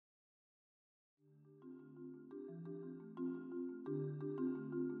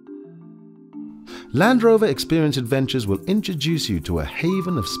Land Rover Experience Adventures will introduce you to a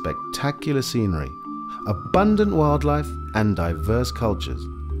haven of spectacular scenery, abundant wildlife and diverse cultures,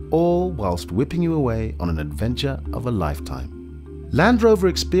 all whilst whipping you away on an adventure of a lifetime. Land Rover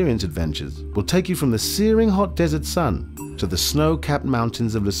Experience Adventures will take you from the searing hot desert sun to the snow-capped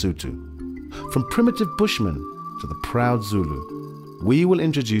mountains of Lesotho. From primitive Bushmen to the proud Zulu, we will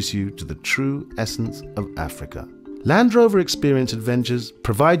introduce you to the true essence of Africa. Land Rover Experience Adventures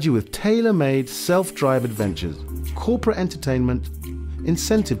provide you with tailor-made self-drive adventures, corporate entertainment,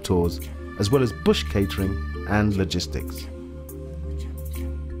 incentive tours, as well as bush catering and logistics.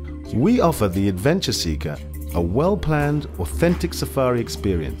 We offer the adventure seeker a well-planned, authentic safari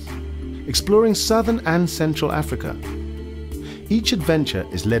experience, exploring southern and central Africa. Each adventure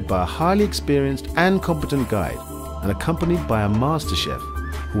is led by a highly experienced and competent guide and accompanied by a master chef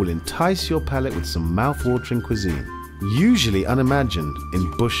who will entice your palate with some mouth-watering cuisine, usually unimagined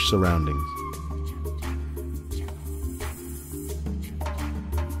in bush surroundings.